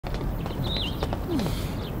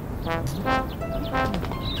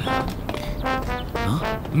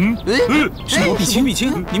碧青，碧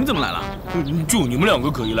青，你们怎么来了？就你们两个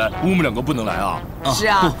可以来，我们两个不能来啊！是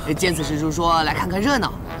啊，监此师叔说来看看热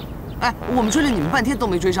闹。哎，我们追了你们半天都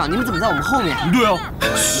没追上，你们怎么在我们后面？对啊，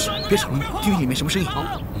嘘，别吵了，听听里面什么声音。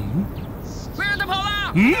快让他跑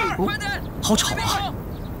了！快点！好吵啊！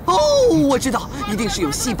哦，我知道，一定是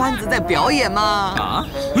有戏班子在表演嘛。啊？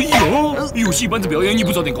有戏班子表演，你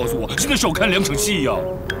不早点告诉我，现在少看2场戏呀。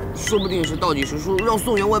说不定是道济师叔让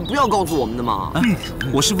宋员外不要告诉我们的嘛。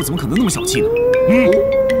我师傅怎么可能那么小气呢？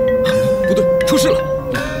不对，出事了！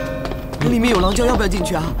里面有狼叫，要不要进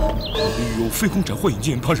去啊？有飞空斩幻影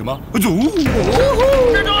剑，怕什么？走！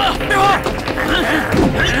站住！别玩！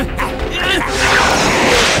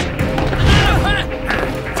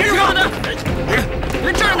接住他！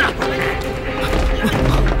人这儿呢！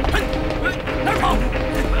哪儿跑？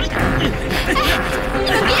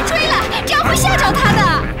你们别追了，这样会吓着他的。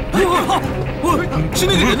是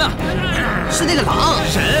那个人呐！是那个狼！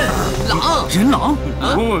狼！人狼！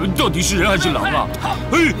到底是人还是狼啊？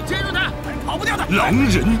你接住他，跑不掉的。狼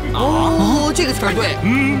人！哦，这个词儿对。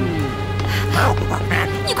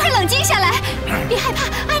你快冷静下来，别害怕，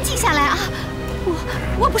安静下来啊！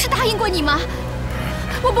我不是答应过你吗？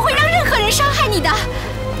我不会让任何人伤害你的。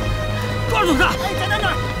抓住他！在那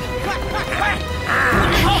儿！快！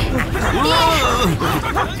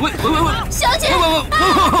喂！小姐！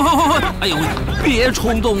哎呦喂！别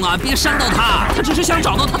冲动啊，别伤到他，他只是想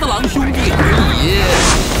找到他的狼兄弟而已。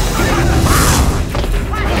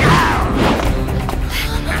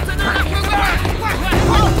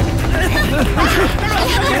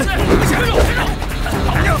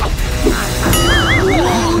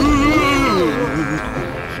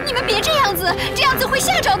你们别这样子，这样子会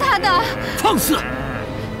吓着他的。放肆！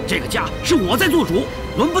这个家是我在做主，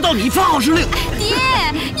轮不到你发号施令。爹，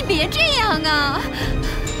你别这样啊！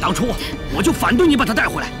当初我就反对你把他带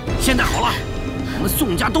回来，现在好了，我们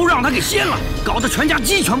宋家都让他给掀了，搞得全家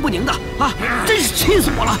鸡犬不宁的啊！真是气死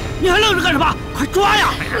我了！你还愣着干什么？快抓呀！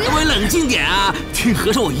各位冷静点啊，听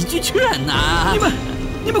和尚我一句劝呐！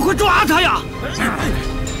你们快抓他呀！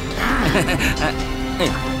哎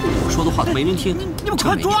呀，我说的话都没人听，你们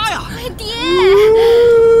快抓呀！爹。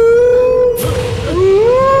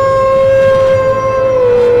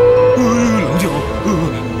狼叫，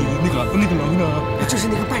那个狼呢？这是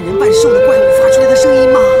那个半人半兽的怪物发出来的声音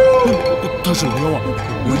吗？他是狼妖啊！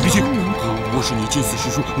毕竟我是你监死师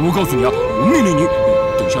叔，我告诉你啊，我命令你，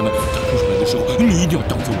等下呢，他吐出来的时候，你一定要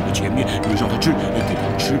挡在我的前面，让他吃，给他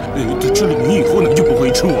吃，他吃了你以后呢，就不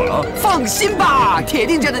会吃我了。放心吧，铁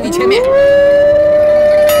定站在你前面。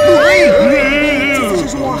监死师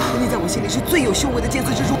叔，你在我心里是最有修为的监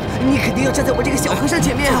死师叔，你肯定要站在我这个小和尚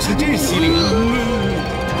前面。是真犀利啊！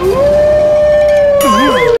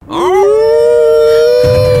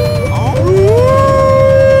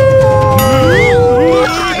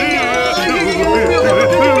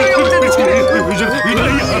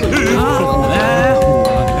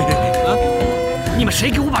你们谁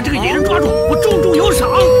给我把这个野人抓住，我重重有赏！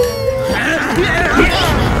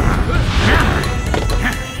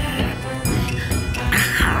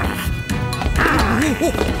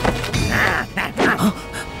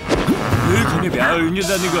看那边，人家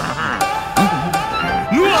在那个。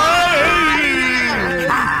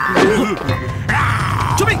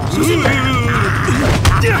救命！小心！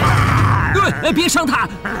别伤他！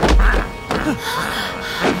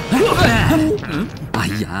哎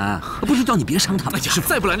呀，不是叫你别伤他吗？是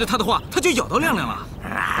再不拦着他的话，他就咬到亮亮了。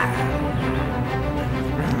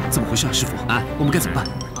怎么回事啊，师傅？啊，我们该怎么办？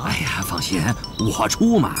哎呀，放心，我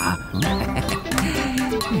出马。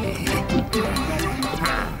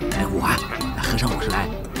我和尚，我是来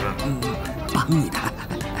帮你的。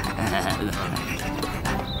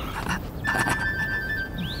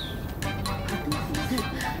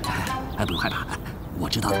不用害怕，我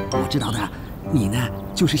知道的。你呢，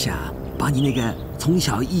就是想把你那个从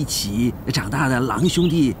小一起长大的狼兄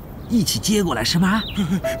弟一起接过来，是吗？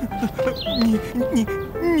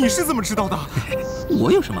你是怎么知道的？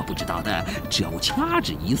我有什么不知道的？只要我掐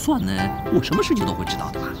指一算呢，我什么事情都会知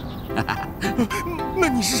道的嘛。那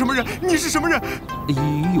你是什么人？你是什么人？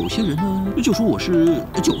有些人呢就说我是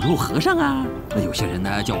酒肉和尚啊，有些人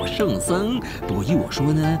呢叫我圣僧。不过依我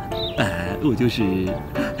说呢，我就是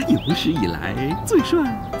有史以来最帅、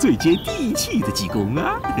最接地气的济公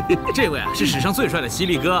啊。这位啊是史上最帅的犀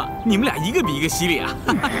利哥，你们俩一个比一个犀利啊！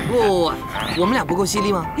不，我们俩不够犀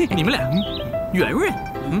利吗？你们俩，圆圆，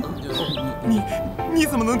你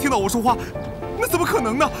怎么能听到我说话？那怎么可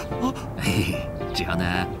能呢？啊！只要呢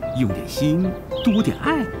用点心，多点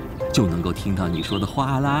爱，就能够听到你说的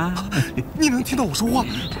话啦。你能听到我说话？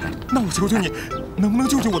那我求求你，能不能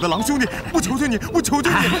救救我的狼兄弟？我求求你，我求求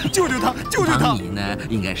你，救救他，救救他！帮你呢，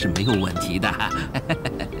应该是没有问题的。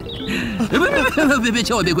别，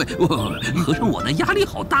千万别跪！和尚我的压力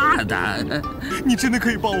好大的。你真的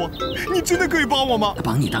可以帮我？你真的可以帮我吗？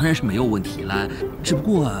帮你当然是没有问题了，只不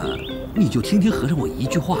过你就听听和尚我一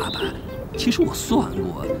句话吧。其实我算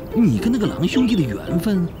过，你跟那个狼兄弟的缘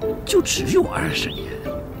分就只有20年。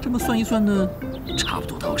这么算一算呢，差不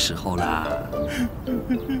多到时候了。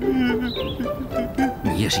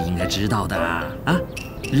你也是应该知道的啊！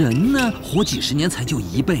人呢，活几十年才就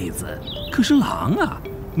一辈子，可是狼啊，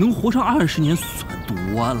能活上20年算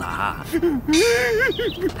多了。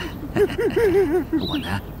我呢，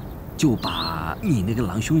就把你那个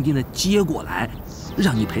狼兄弟呢接过来，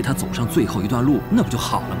让你陪他走上最后一段路，那不就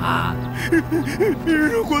好了吗？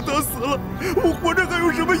如果他死了，我活着还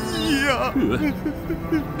有什么意义啊？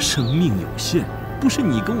生命有限，不是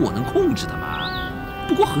你跟我能控制的吗？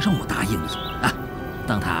不过和尚，我答应你啊，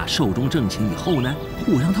当他寿终正寝以后呢，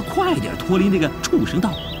我让他快点脱离那个畜生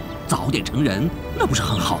道，早点成人，那不是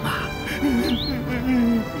很好吗？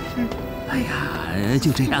哎呀，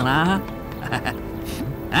就这样啦。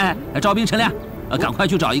哎，赵斌、陈亮，赶快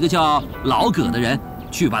去找一个叫老葛的人，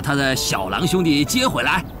去把他的小狼兄弟接回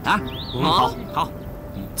来啊！好，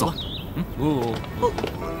走吧。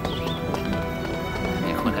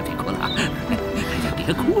别哭了，哎呀，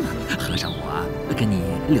别哭了，和尚我跟你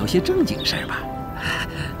聊些正经事儿吧。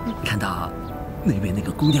看到那边那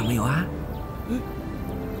个姑娘没有啊？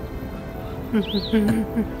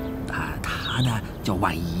她呢叫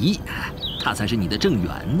婉仪，她才是你的正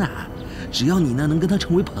缘呐。只要你呢能跟她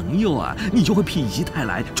成为朋友啊，你就会否极泰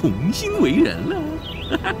来，重新为人了。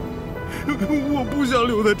我不想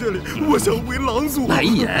留在这里，我想回狼族。哎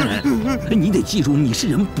呀，你得记住，你是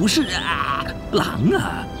人不是狼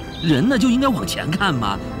啊！人呢就应该往前看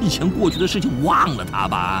嘛，以前过去的事情忘了它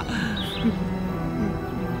吧。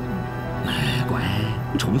乖，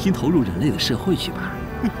重新投入人类的社会去吧。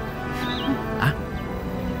啊，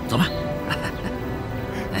走吧。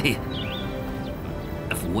哎呀，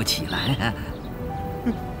扶我起来。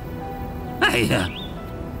哎呀，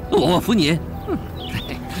我扶你。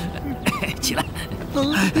起来，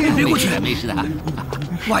别过去，没事的。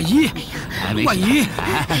婉仪，婉仪，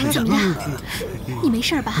怎么了？你没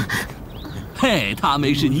事吧？嘿，他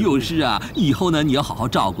没事，你有事啊！以后呢，你要好好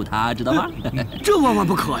照顾他，知道吗？这万万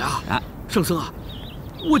不可呀！圣僧啊，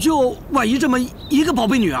我就婉仪这么一个宝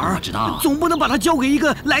贝女儿，我知道，总不能把她交给一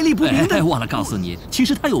个来历不明的。忘了告诉你，其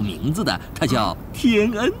实她有名字的，她叫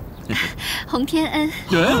天恩。洪天恩。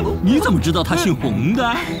你怎么知道他姓洪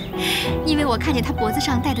的？因为我看见他脖子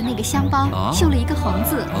上戴的那个香包绣了一个洪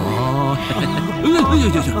字。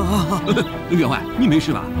员外，你没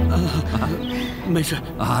事吧？没事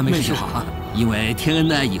啊，没事就好。因为天恩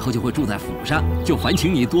呢，以后就会住在府上，就烦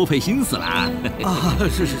请你多费心思了啊。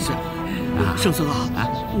是。圣僧啊，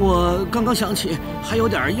我刚刚想起还有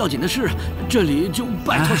点要紧的事，这里就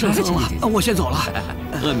拜托圣僧了。我先走了。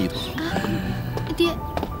阿弥陀佛。爹。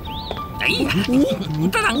哎呀，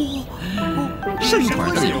当当，剩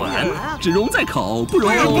团的团，只容在口，不容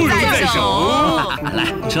在手。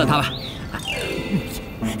来，吃了它吧。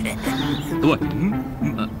对，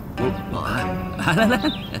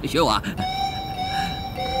来，学我。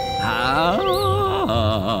好。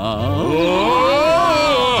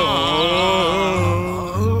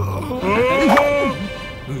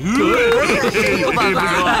爸爸，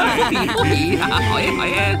好耶！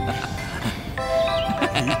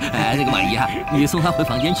哎，那个婉仪啊，你送她回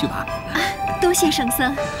房间去吧。多谢圣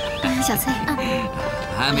僧，小翠啊。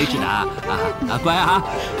没事的乖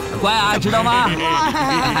啊，知道吗？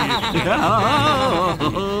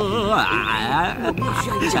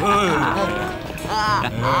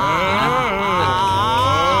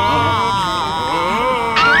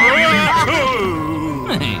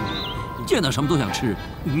见到什么都想吃，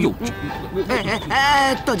幼稚。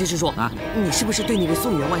道具师叔啊，你是不是对那个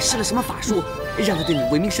宋员外施了什么法术，让他对你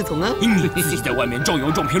唯命是从呢？你自己在外面招摇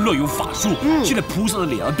撞骗，乱用法术，现在菩萨的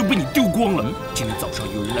脸都被你丢光了。今天早上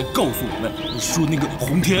有人来告诉我们，说那个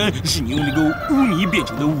洪天恩是你用那个污泥变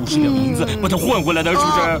成的50两银子把他换回来的，是不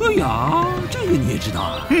是？哎呀，这个你也知道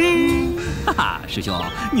啊？哈哈，师兄，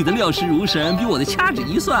你的料事如神，比我的掐指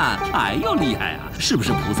一算还要厉害啊！是不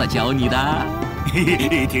是菩萨教你的？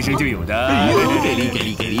天生就有的。给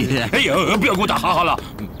力！哎呀，不要给我打哈哈了。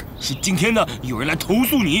是今天呢，有人来投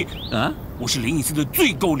诉你啊！我是灵隐寺的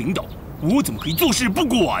最高领导，我怎么可以坐视不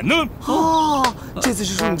管呢？这次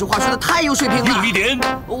师叔你这话说的太有水平了。用力点！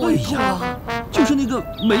哎呀，就就是那个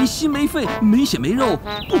没心没肺、没血没肉、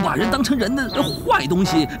不把人当成人的坏东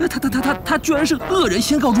西。他居然是恶人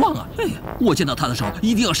先告状啊！哎呀，我见到他的时候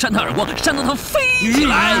一定要扇他耳光，扇到他飞起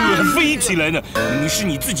来，飞起来呢！是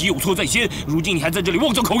你自己有错在先，如今你还在这里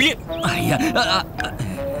妄造口业！哎呀，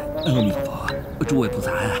阿弥陀佛，诸位菩萨，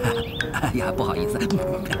哎呀，不好意思。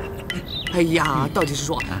哎呀，道济师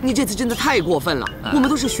叔，你这次真的太过分了！我们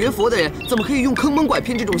都是学佛的人，怎么可以用坑蒙拐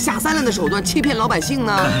骗这种下三滥的手段欺骗老百姓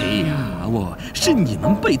呢？哎呀，我是你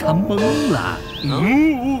们被他蒙了。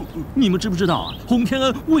你们知不知道啊？洪天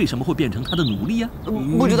恩为什么会变成他的奴隶呀？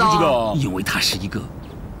不知道，因为他是一个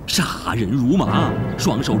杀人如麻、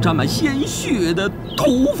双手沾满鲜血的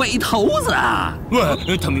土匪头子啊！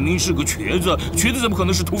喂，他明明是个瘸子，瘸子怎么可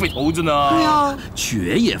能是土匪头子呢？对呀，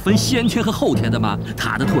瘸也分先天和后天的嘛。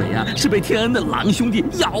他的腿啊是被天恩的狼兄弟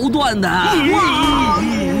咬断的。哇！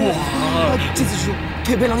这次说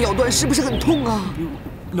腿被狼咬断，是不是很痛啊？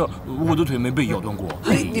那我的腿没被咬断过。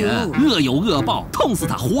哎呀，恶有恶报，痛死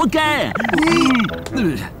他活该。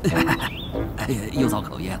哎呀，又造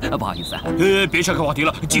口业了，不好意思啊。别岔开话题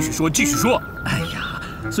了，继续说，继续说。哎呀，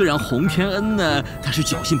虽然洪天恩呢，他是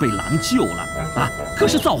侥幸被狼救了啊，可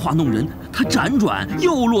是造化弄人，他辗转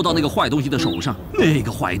又落到那个坏东西的手上，那个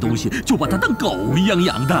坏东西就把他当狗一样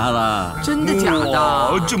养大了。真的假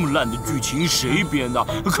的？这么烂的剧情谁编的？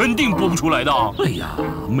肯定播不出来的。哎呀，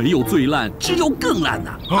没有最烂，只有更烂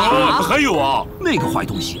呐！还有啊，那个坏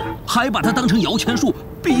东西还把他当成摇钱树，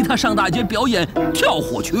逼他上大街表演跳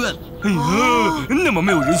火圈。哎呀，那么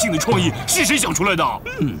没有人性的创意，是谁想出来的？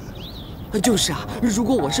就是啊，如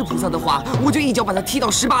果我是菩萨的话，我就一脚把他踢到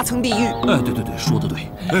18层地狱。对，说得对。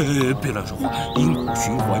别乱说话，因果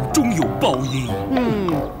循环终有报应。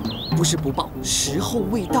不是不报，时候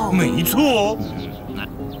未到。没错。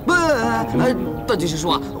道济师叔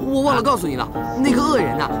啊，我忘了告诉你了，那个恶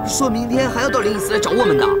人啊，说明天还要到灵隐寺来找我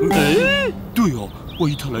们的。对哦，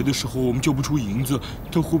万一他来的时候我们交不出银子，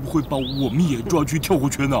他会不会把我们也抓去跳火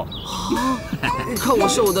圈呢？看我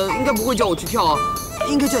瘦的，应该不会叫我去跳啊，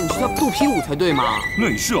应该叫你去跳肚皮舞才对嘛。那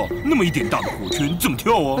也是啊，那么一点大的火圈怎么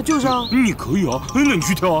跳啊？就是啊，你可以啊，那你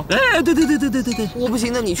去跳啊。对，我不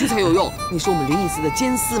行，那你去才有用。你是我们灵隐寺的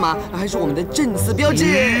监寺吗？还是我们的镇寺标志？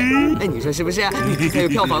哎，你说是不是？你才有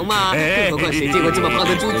票房嘛。更何况谁见过这么胖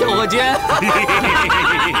的猪跳火圈？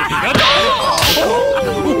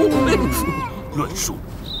乱说。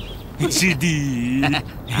师弟，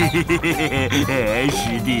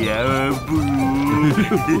师弟啊，不如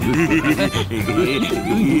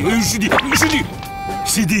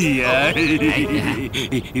师弟呀，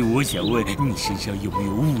我想问你身上有没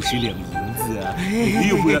有50两银子啊？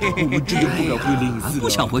要不然我们真的不敢回灵隐寺。不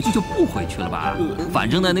想回去就不回去了吧。反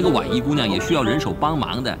正呢，那个婉仪姑娘也需要人手帮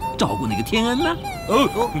忙的，照顾那个天恩呢。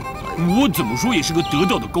我怎么说也是个得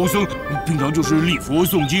道的高僧，平常就是礼佛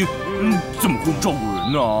诵经，怎么会照顾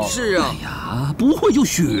人呢？是啊。哎呀，不会就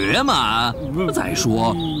学嘛。再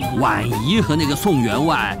说，婉仪和那个宋员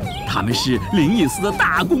外，他们是灵隐寺的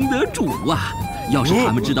大功德主啊。要是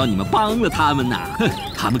他们知道你们帮了他们呐，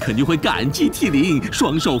他们肯定会感激涕零，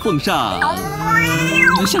双手奉上。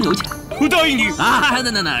香油钱，我答应你啊！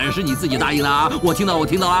那是你自己答应的啊！我听到了。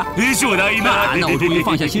是我答应的。那我终于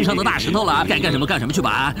放下心上的大石头了，该干什么干什么去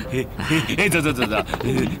吧。走。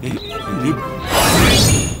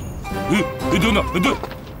等等，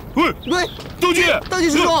喂，道济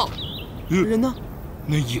师叔，人呢？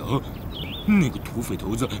那羊。那个土匪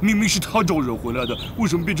头子明明是他招惹回来的，为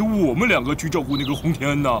什么变成我们2个去照顾那个洪天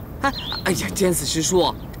恩呢？哎呀，监死师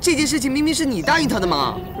叔，这件事情明明是你答应他的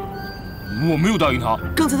嘛。我没有答应他。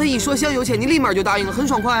刚才他一说香油钱，你立马就答应了，很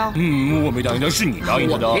爽快啊。我没答应他，是你答应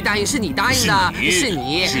他的。我没答应，是你答应的，是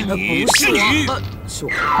你，不是我。是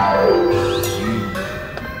我。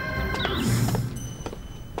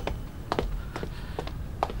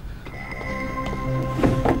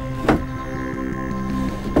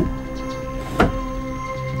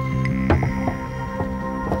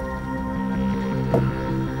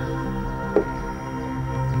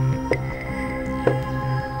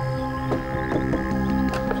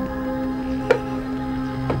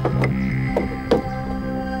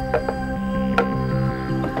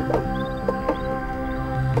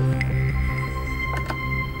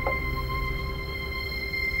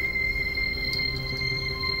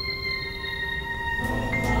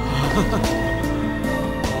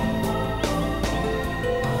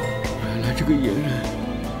原来这个野人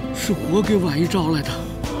是我给婉仪招来的。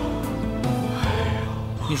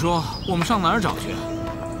你说我们上哪儿找去？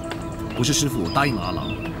不是师傅答应了阿郎，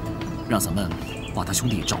让咱们把他兄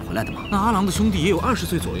弟找回来的吗？那阿郎的兄弟也有20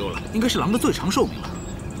岁左右了，应该是狼的最长寿命了。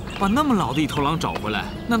把那么老的一头狼找回来，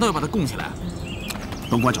难道要把它供起来？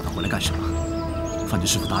甭管找他回来干什么，反正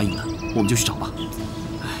师傅答应了，我们就去找吧。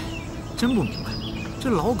哎，真不明白，这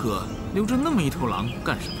老葛留着那么一头狼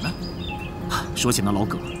干什么呢？说起那老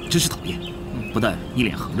葛，真是讨厌，不但一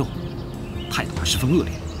脸横肉，态度还十分恶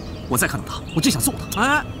劣。我再看到他，我真想揍他。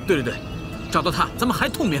哎，对，找到他，咱们还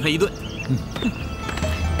痛扁他一顿。